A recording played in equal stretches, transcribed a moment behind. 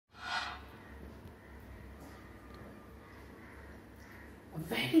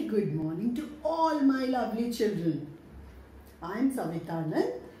Very good morning to all my lovely children. I am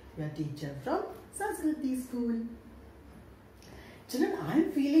Savitanand, your teacher from Sanskriti school. Children, I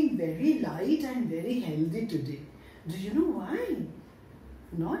am feeling very light and very healthy today. Do you know why?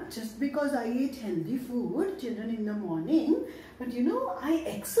 Not just because I ate healthy food, children, in the morning, but I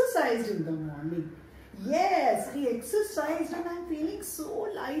exercised in the morning. Yes, I exercised and I am feeling so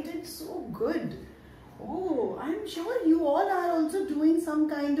light and so good. Oh, I'm sure you all are also doing some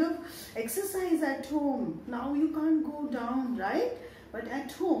kind of exercise at home. Now you can't go down, right? But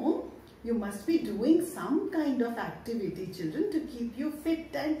at home, you must be doing some kind of activity, children, to keep you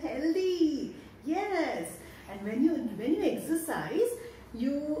fit and healthy. Yes. And when you exercise,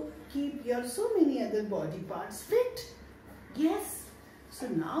 you keep your so many other body parts fit. Yes. So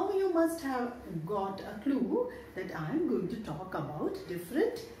now you must have got a clue that I am going to talk about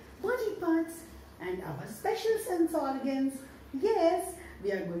different body parts and our special sense organs. Yes,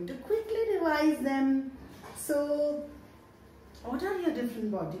 we are going to quickly revise them. So, what are your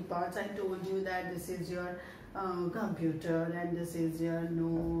different body parts? I told you that this is your computer and this is your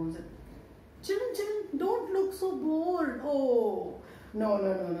nose. Children, don't look so bored. Oh, no.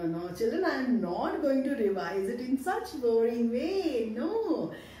 Children, I am not going to revise it in such boring way.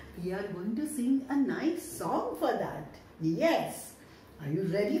 No, we are going to sing a nice song for that. Yes, are you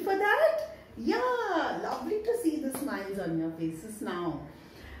ready for that? Yeah, lovely to see the smiles on your faces now.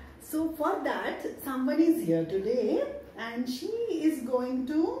 So for that, someone is here today and she is going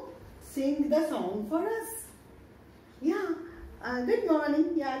to sing the song for us. Yeah, good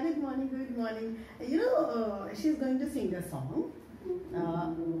morning. Yeah, good morning. She's going to sing a song.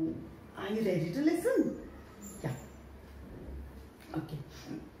 Are you ready to listen? Yeah. Okay.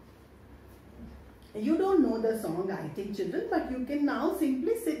 You don't know the song, I think, children, but you can now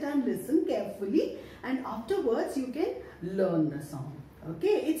simply sit and listen carefully and afterwards you can learn the song.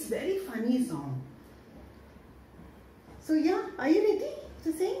 Okay, it's very funny song. So yeah, are you ready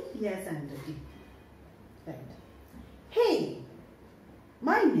to sing? Yes, I'm ready. Right. Hey,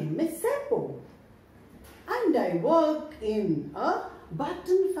 my name is Seppo and I work in a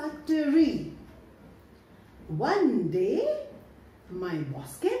button factory. One day, my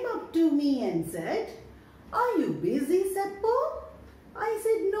boss came up to me and said, "Are you busy, Seppo?" I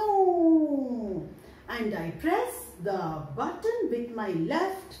said, "No." And I pressed the button with my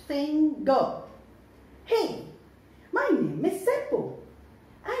left finger. Hey, my name is Seppo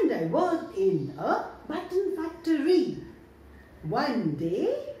and I work in a button factory. One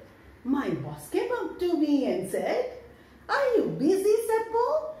day, my boss came up to me and said, "Are you busy,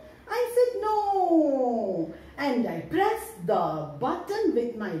 Seppo?" I said, "No." And I pressed the button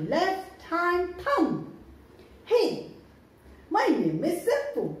with my left hand thumb. Hey, my name is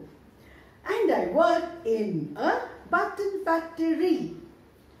Seppo and I work in a button factory.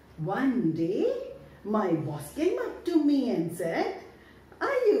 One day, my boss came up to me and said,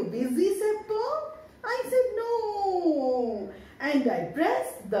 "Are you busy, Seppo?" I said, "No." And I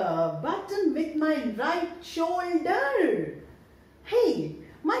pressed the button with my right shoulder. Hey,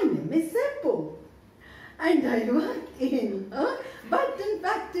 my name is Seppo and I work in a button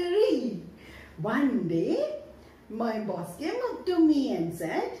factory. One day, my boss came up to me and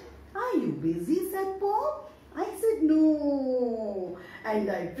said, "Are you busy, Seppo?" I said, "No." And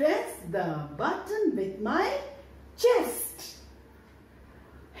I pressed the button with my chest.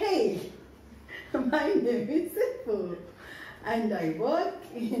 Hey, my name is Seppo and I work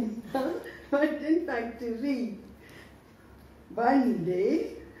in a button factory. One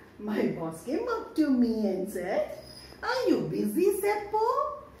day, my boss came up to me and said, "Are you busy, Seppo?"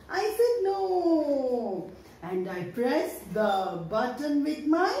 I said, "No." And I pressed the button with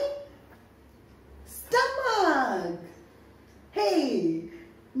my stomach. Hey,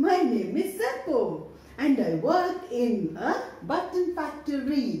 my name is Seppo and I work in a button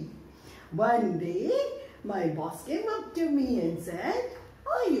factory. One day, my boss came up to me and said,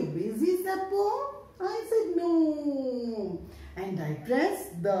 "Are you busy, Seppo?" I said, "No." And I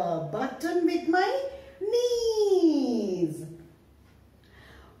pressed the button with my knees.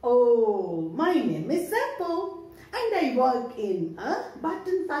 Oh, my name is Seppo and I work in a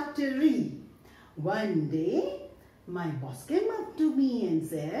button factory. One day, my boss came up to me and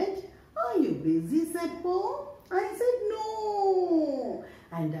said, "Are you busy, Seppo?" I said, "No."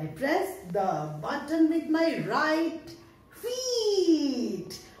 And I pressed the button with my right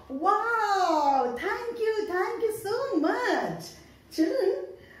feet. Wow, thank you so much. Children,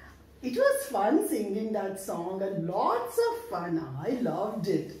 it was fun singing that song and lots of fun. I loved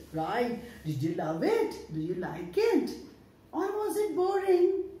it, right? Did you love it? Do you like it? Or was it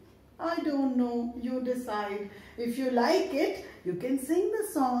boring? I don't know. know. You decide. If you like it, you can sing the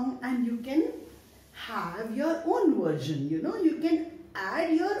song and you can have your own version. You know, you can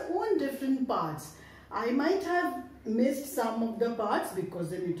add your own different parts. I might have missed some of the parts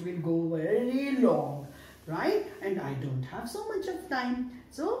because then it will go very long, right? And I don't have so much of time.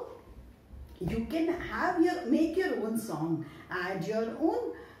 So you can make your own song, add your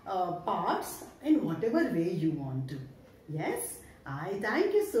own parts in whatever way you want to. Yes, I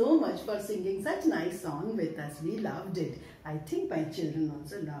thank you so much for singing such nice song with us. We loved it. I think my children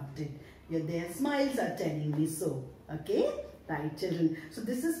also loved it. Their smiles are telling me so. Okay, right, children. So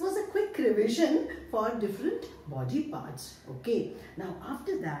this was a quick revision for different body parts. Okay, now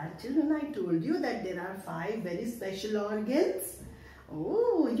after that, children, I told you that there are 5 very special organs.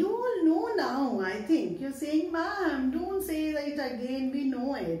 Oh, you all know now, I think. You're saying, ma'am, don't say it again. We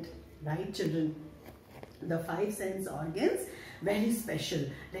know it. Right, children? The 5 sense organs, very special.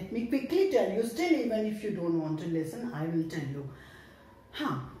 Let me quickly tell you. Still, even if you don't want to listen, I will tell you.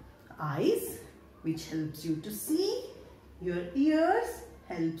 Eyes, which helps you to see. Your ears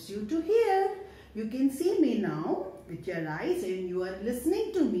helps you to hear. You can see me now with your eyes and you are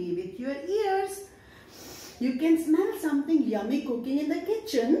listening to me with your ears. You can smell something yummy cooking in the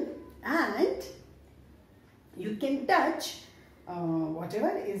kitchen and you can touch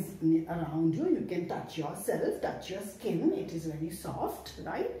whatever is around you. You can touch yourself, touch your skin. It is very soft,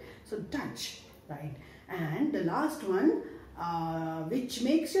 right? So touch, right? And the last one, which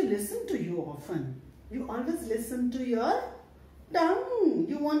makes you listen to you often. You always listen to your tongue.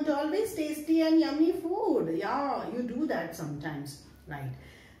 You want always tasty and yummy food. Yeah, you do that sometimes, right?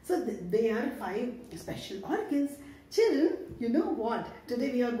 So they are 5 special organs. Children, you know what?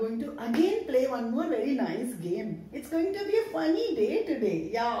 Today we are going to again play one more very nice game. It's going to be a funny day today.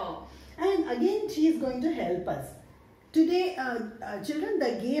 Yeah. And again she is going to help us. Today, children,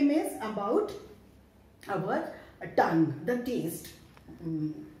 the game is about our tongue, the taste.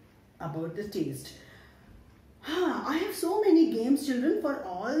 About the taste. I have so many games, children, for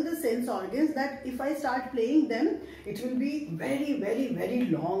all the sense organs that if I start playing them, it will be very, very, very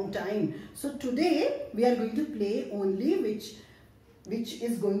long time. So today we are going to play only which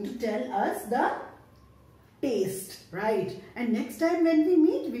is going to tell us the taste, right? And next time when we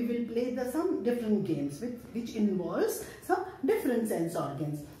meet, we will play some different games which involves some different sense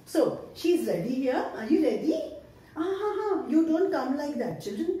organs. So she's ready here. Are you ready? You don't come like that,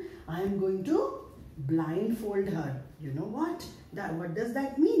 children. I am going to blindfold her. You know what? What does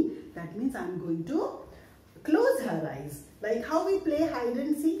that mean? That means I'm going to close her eyes. Like how we play hide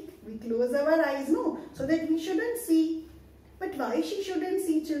and seek. We close our eyes, no? So that we shouldn't see. But why she shouldn't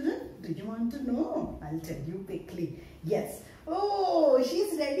see, children? Do you want to know? I'll tell you quickly. Yes. Oh,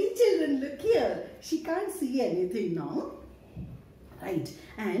 she's ready, children. Look here. She can't see anything now. Right.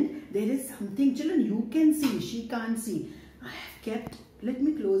 And there is something, children, you can see. She can't see. I have kept... Let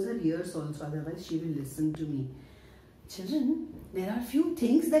me close her ears also, otherwise she will listen to me. Children, there are few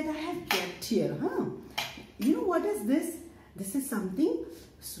things that I have kept here. You know what is this? This is something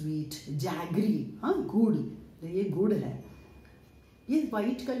sweet, jaggery, good. ये good है. ये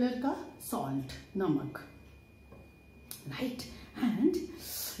white color का salt, namak. Right? And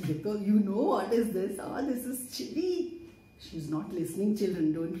you know what is this? This is chili. She's not listening,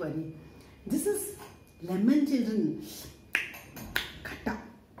 children, don't worry. This is lemon, children.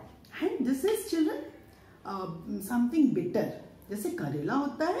 And this is, children, something bitter. जैसे करेला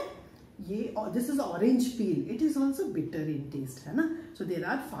होता है, this is orange peel. It is also bitter in taste, है ना? So there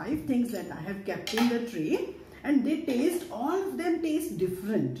are 5 things that I have kept in the tray, and they taste, all of them taste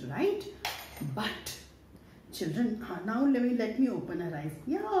different, right? But children, now let me open her eyes.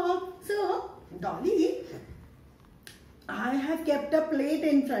 Yeah. So Dolly, I have kept a plate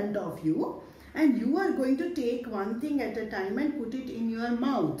in front of you, and you are going to take one thing at a time and put it in your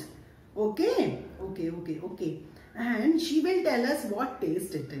mouth. Okay? Okay. And she will tell us what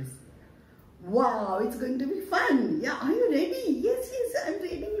taste it is. Wow, it's going to be fun. Yeah, are you ready? Yes, I'm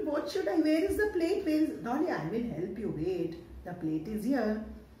ready. What should I? Where is the plate? Dolly, I will help you. Wait, the plate is here.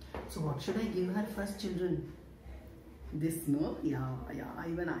 So what should I give her first, children? This, no? Yeah,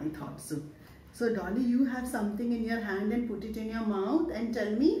 even I thought so. So Dolly, you have something in your hand and put it in your mouth and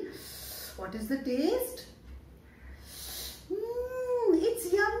tell me, what is the taste?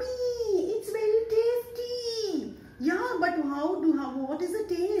 It's yummy. It's very tasty. Yeah, but what is the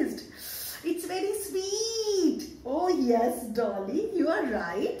taste? It's very sweet. Oh yes, Dolly, you are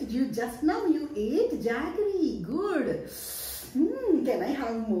right. You ate jaggery. Good. Can I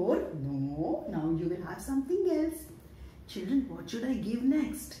have more? No. Now you will have something else. Children, what should I give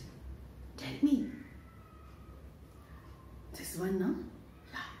next? Tell me. This one, no?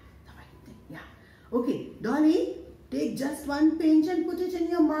 Yeah, the white thing. Yeah. Okay, Dolly, take just one pinch and put it in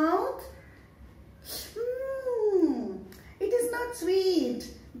your mouth. It is not sweet.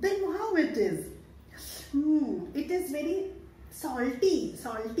 Then how it is? It is very salty.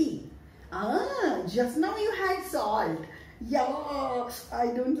 Just now you had salt. Yeah, I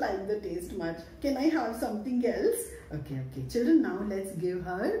don't like the taste much. Can I have something else? Okay. Children, now let's give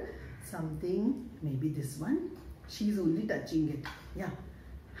her something. Maybe this one. She's only touching it. Yeah.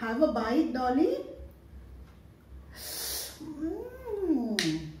 Have a bite, Dolly.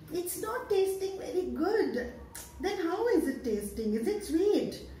 It's not tasting very good. Then how is it tasting? Is it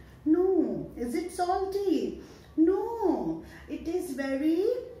sweet? No. Is it salty? No. It is very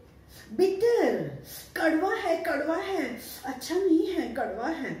bitter. कड़वा है. अच्छा नहीं है, कड़वा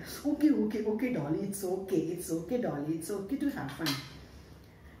है. Okay, Dolly. It's okay, Dolly. It's okay to have fun.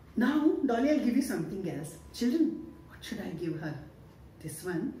 Now, Dolly, I'll give you something else. Children, what should I give her? This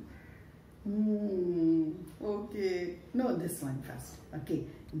one? Okay. No, this one first. Okay.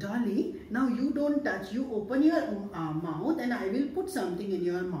 Dolly, now you don't touch. You open your mouth and I will put something in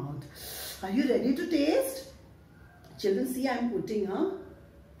your mouth. Are you ready to taste? Children, see, I'm putting, huh?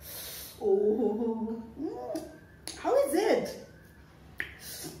 Oh, how is it?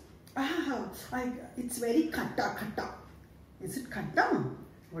 It's very khatta. Is it khatta?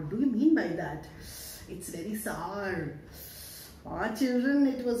 What do you mean by that? It's very sour. Children,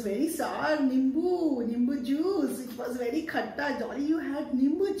 it was very sour. Nimbu juice. It was very khatta. Dolly, you had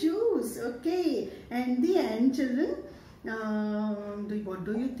nimbu juice. Okay. And the end, children, what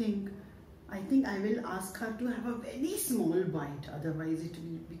do you think? I think I will ask her to have a very small bite. Otherwise, it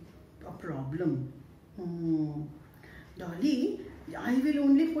will be a problem. Dolly, I will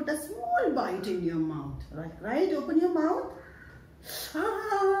only put a small bite in your mouth. Right? Open your mouth.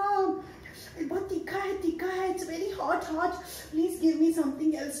 बहुत तीखा है. It's very hot. Please give me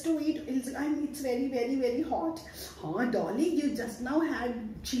something else to eat. It's very hot. Dolly, you just now had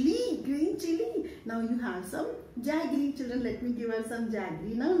green chili. Now you have some jaggery. Children, let me give her some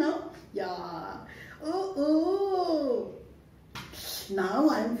jaggery. Now. Yeah. Oh. Now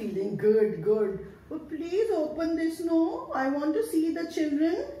I'm feeling good. Oh, please open this. No, I want to see the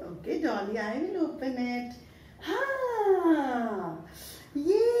children. Okay, Dolly, I will open it.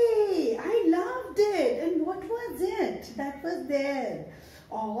 Yay! I loved it. And what was it that was there?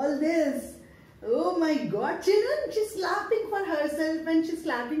 All this. Oh my God, children, she's clapping for herself and she's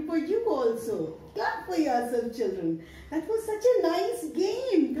clapping for you also. Clap for yourself, children. That was such a nice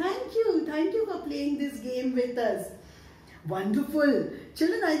game. Thank you for playing this game with us. Wonderful.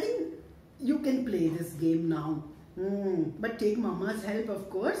 Children, I think you can play this game now. But take Mama's help, of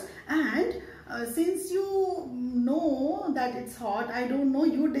course. And since you know that it's hot, I don't know,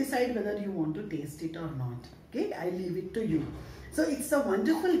 you decide whether you want to taste it or not. Okay, I leave it to you. So it's a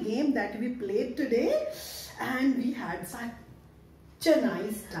wonderful game that we played today and we had such a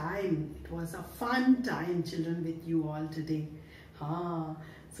nice time. It was a fun time, children, with you all today.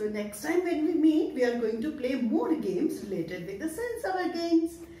 So next time when we meet, we are going to play more games related with the sense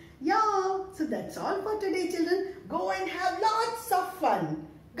organs. Yeah, so that's all for today, children. Go and have lots of fun.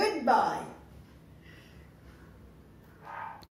 Goodbye.